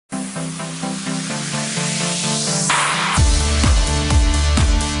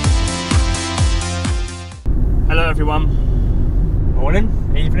everyone. Morning,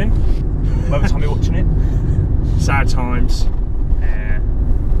 evening, whatever time you're watching it. Sad times. Yeah.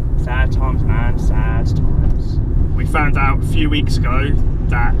 Sad times, man, sad times. We found out a few weeks ago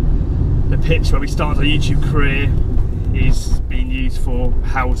that the pitch where we started our YouTube career is being used for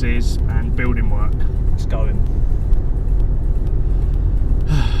houses and building work. It's going.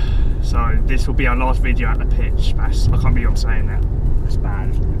 So this will be our last video at the pitch. I can't believe I'm saying that. That's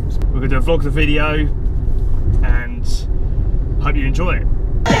bad, isn't it? We're going to vlog the video and hope you enjoy it.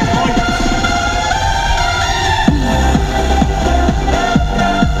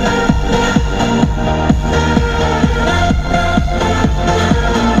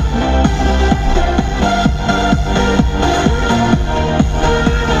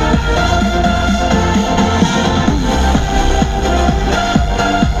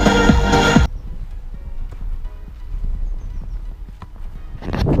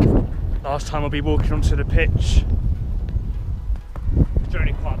 Last time I'll be walking onto the pitch. It's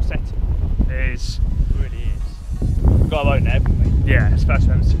really quite upsetting. It is. It really is. We've got our own there, haven't we? Yeah, it's the first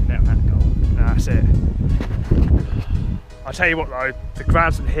time I've seen net man goal. No, that's it. I'll tell you what though, the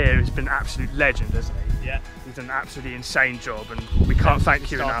groundsman here has been an absolute legend, hasn't he? Yeah. He's done an absolutely insane job and we can't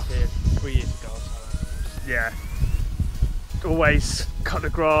thank you enough. Here 3 years ago, so Yeah. Always cut the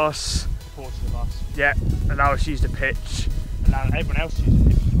grass. supportive of us. Yeah, allow us to use the pitch. Allow everyone else to use the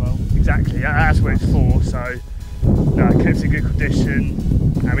pitch as well. Exactly, that's what it's for. So, no, it keeps in good condition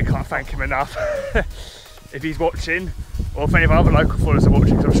and we can't thank him enough. If he's watching, or if any of our other local followers are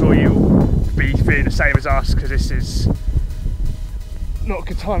watching, because I'm sure you'll be feeling the same as us, because this is not a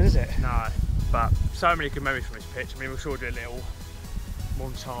good time, is it? No, but so many good memories from this pitch. I mean, we'll sure do a little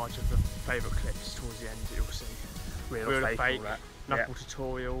montage of the favourite clips towards the end that you'll see. Real or fake, fake, all that. knuckle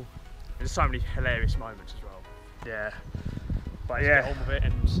tutorial. There's so many hilarious moments as well. Yeah. But Let's yeah, get on with it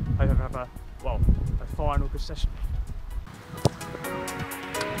and hope we have a final good session.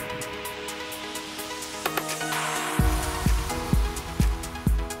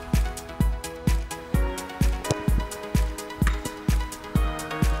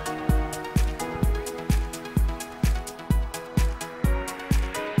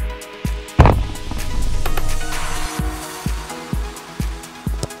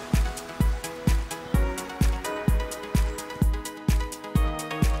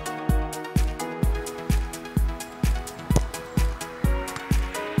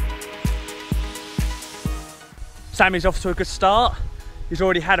 Sammy's off to a good start. He's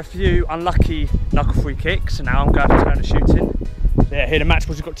already had a few unlucky knuckle free kicks, and now I'm going to turn to shooting. So yeah, here are the match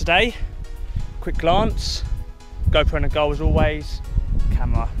balls we've got today. Quick glance, GoPro in the goal as always,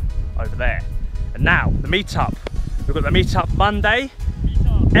 camera over there. And now, the meet-up. We've got the meet-up Monday.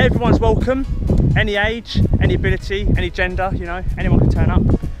 Everyone's welcome, any age, any ability, any gender, you know, anyone can turn up.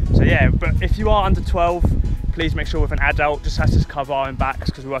 So yeah, but if you are under 12, please make sure with an adult, just has to cover our own backs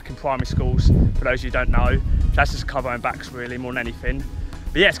because we work in primary schools, for those of you who don't know. Just has to cover our own backs really, more than anything.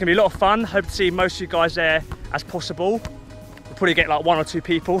 But yeah, it's gonna be a lot of fun. Hope to see most of you guys there as possible. We'll probably get like 1 or 2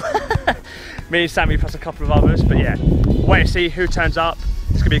 people. Me and Sammy plus a couple of others, but yeah, wait and see who turns up.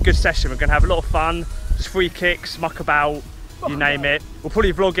 It's gonna be a good session. We're gonna have a lot of fun, just free kicks, muck about, you name it. We'll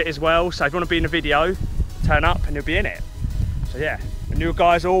probably vlog it as well, so if you wanna be in the video, turn up and you'll be in it. So yeah, and you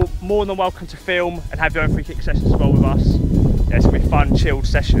guys are all more than welcome to film and have your own free kick sessions as well with us. Yeah, it's gonna be a fun, chilled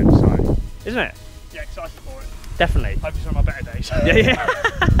session, so, isn't it? Yeah, excited for it. Definitely. Hope it's one of my better days.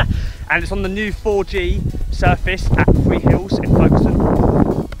 Yeah. And it's on the new 4G surface at Three Hills in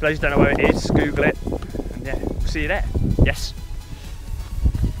Folkestone. For those who don't know where it is, Google it. And yeah, we'll see you there. Yes.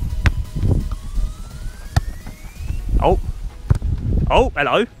 Oh. Oh,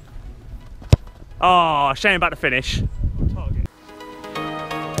 hello. Oh, shame about the finish. Target.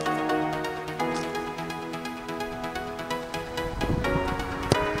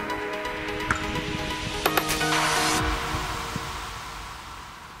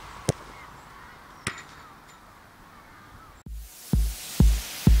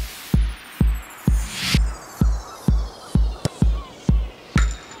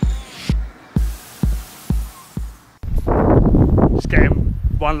 Just getting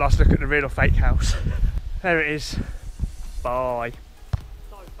one last look at the real or fake house. There it is. Bye.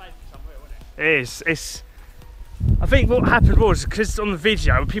 It is. It's. I think what happened was because on the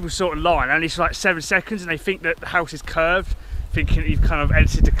video, when people saw it online, only for like 7 seconds, and they think that the house is curved, thinking you've kind of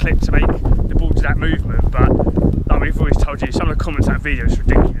edited the clip to make the ball do that movement. But like we've always told you, some of the comments on that video is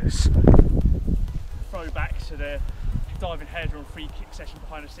ridiculous. Throwback to the diving header on free kick session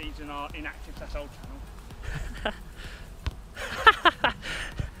behind the scenes in our inactive / old channel.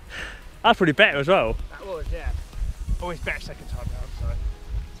 That's pretty better as well. That was, yeah. Always better second time round, so.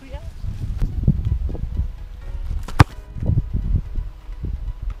 Sweet house.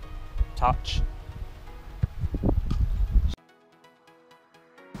 touch.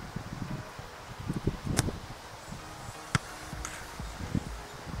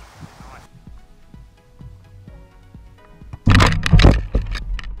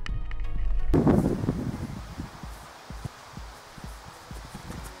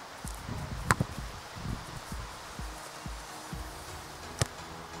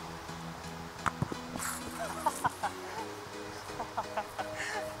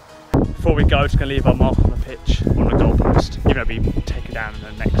 Before we go, just going to leave our mark on the pitch, on the goalpost. Even though it'll be taken down in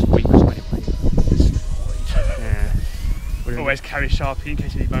the next week or so anyway. Yeah. Always carry Sharpie in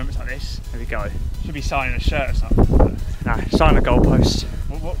case of these moments like this. There we go. Should be signing a shirt or something. No, sign the goalpost.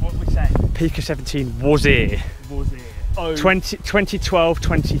 What we saying? PK17 was here. Was it? Oh. 2012,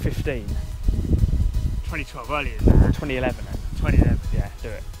 2015. 2012, earlier than that. 2011 then. 2011. Yeah, do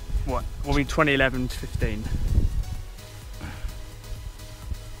it. What? What we 2011 to 15.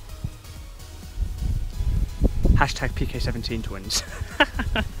 Hashtag PK17 twins.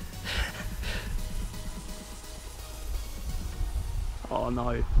 Oh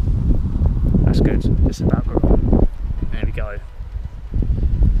no. That's good. This is about good. There we go.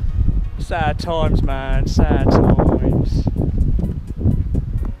 Sad times, man. Sad times.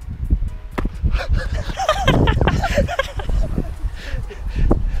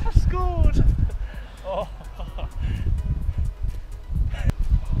 I scored! Oh.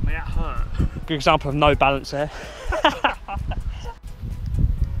 Mate, that hurt. Good example of no balance there.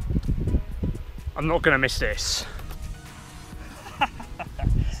 I'm not going to miss this.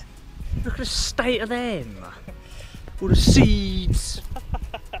 Look at the state of them. All the seeds.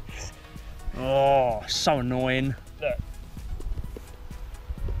 Oh, so annoying. Look.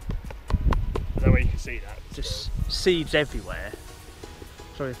 Is that where you can see that? Just seeds everywhere.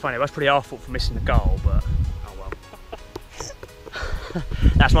 It's really funny. That's pretty our fault for missing the goal, but oh well.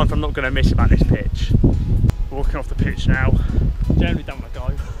 That's one thing I'm not going to miss about this pitch. Walking off the pitch now. Generally don't want to go.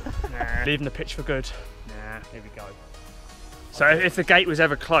 Nah. Leaving the pitch for good. Nah. Here we go. So if the gate was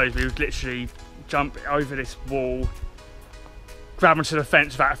ever closed, we would literally jump over this wall, grab onto the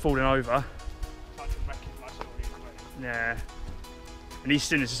fence without falling over. Yeah. And these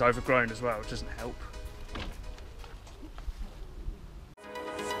Sinners is overgrown as well, which doesn't help.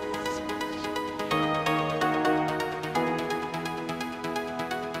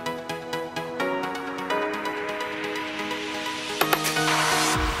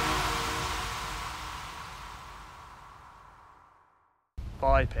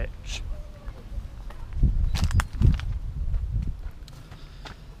 Bye pitch.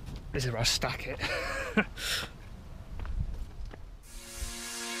 This is where I stack it.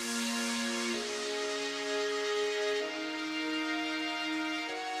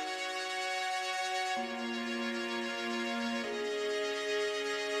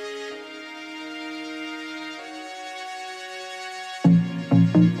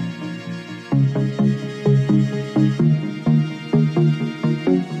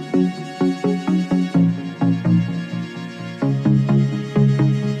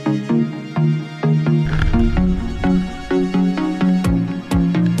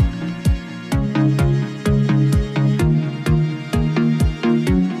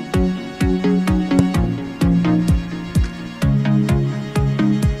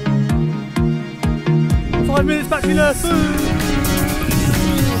 Battery left.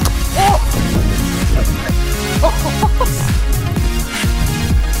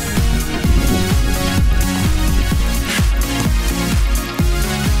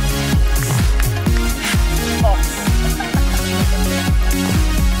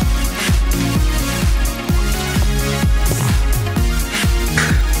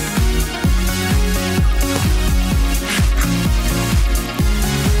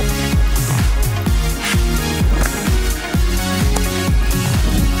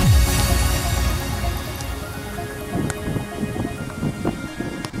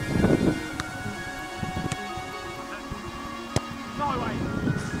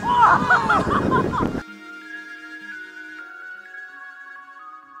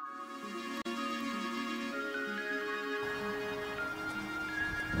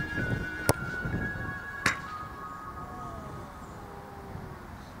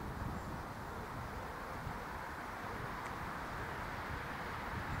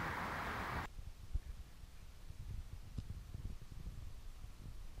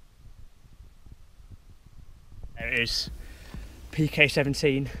 There it is.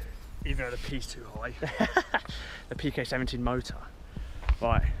 PK17. Even though the P's too high. The PK17 motor.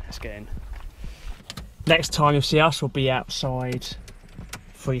 Right, let's get in. Next time you'll see us, we'll be outside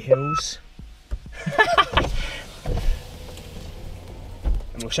Free Hills.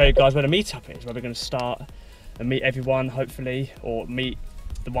 And we'll show you guys where the meet-up is, where we're going to start and meet everyone, hopefully, or meet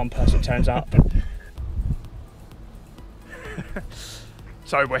the one person that turns up.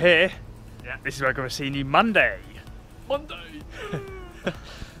 So we're here. Yeah. This is where we're going to see you Monday.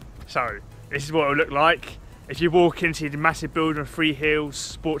 So this is what it'll look like. If you walk into the massive building with 3 hills,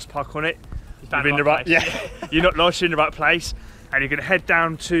 sports park on it, you're in the right. Yeah, you're not lost. You're in the right place, and you're going to head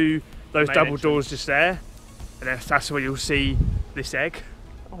down to those double doors just there, and then that's where you'll see this egg.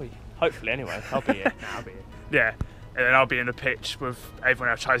 Oh, hopefully, anyway. I'll be here. I'll be here. Yeah, and then I'll be in the pitch with everyone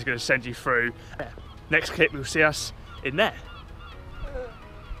else. Charlie's going to send you through. Next clip, you'll see us in there.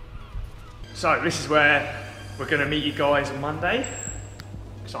 So this is where we're going to meet you guys on Monday.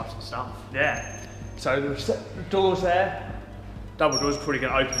 Exciting stuff. Yeah. So the doors there, double doors probably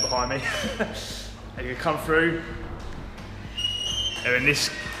going to open behind me. And you can come through. And then this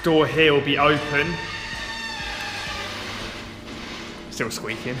door here will be open. Still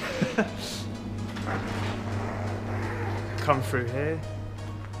squeaking. Come through here.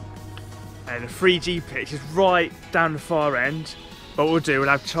 And the 3G pitch is right down the far end. But what we'll do, we'll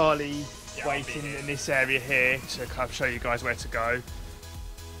have Charlie waiting in this area here to kind of show you guys where to go.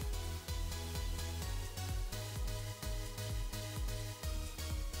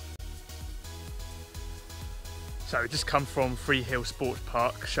 So we just come from Free Hill Sports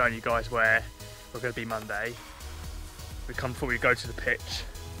Park, showing you guys where we're going to be Monday. We come before we go to the pitch.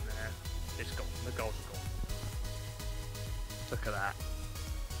 It's gone. The goals are gone. Look at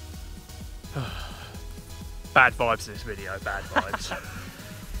that. Bad vibes in this video. Bad vibes.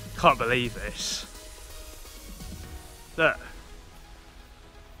 Can't believe this. Look.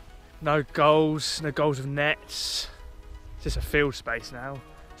 No goals of nets. It's just a field space now.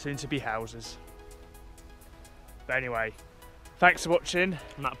 Soon to be houses. But anyway, thanks for watching.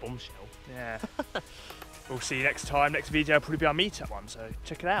 And that bombshell. Yeah. We'll see you next time. Next video will probably be our meet-up one, so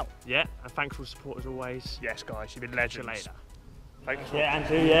check it out. Yeah, and thanks for the support as always. Yes, guys, you've been legends. Later. Thanks. Yeah,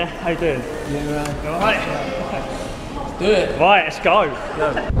 Andrew, yeah. How you doing? Yeah, All right. let's do it. Right, let's go.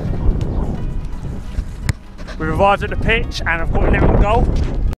 We've arrived at the pitch and I've got a net on goal.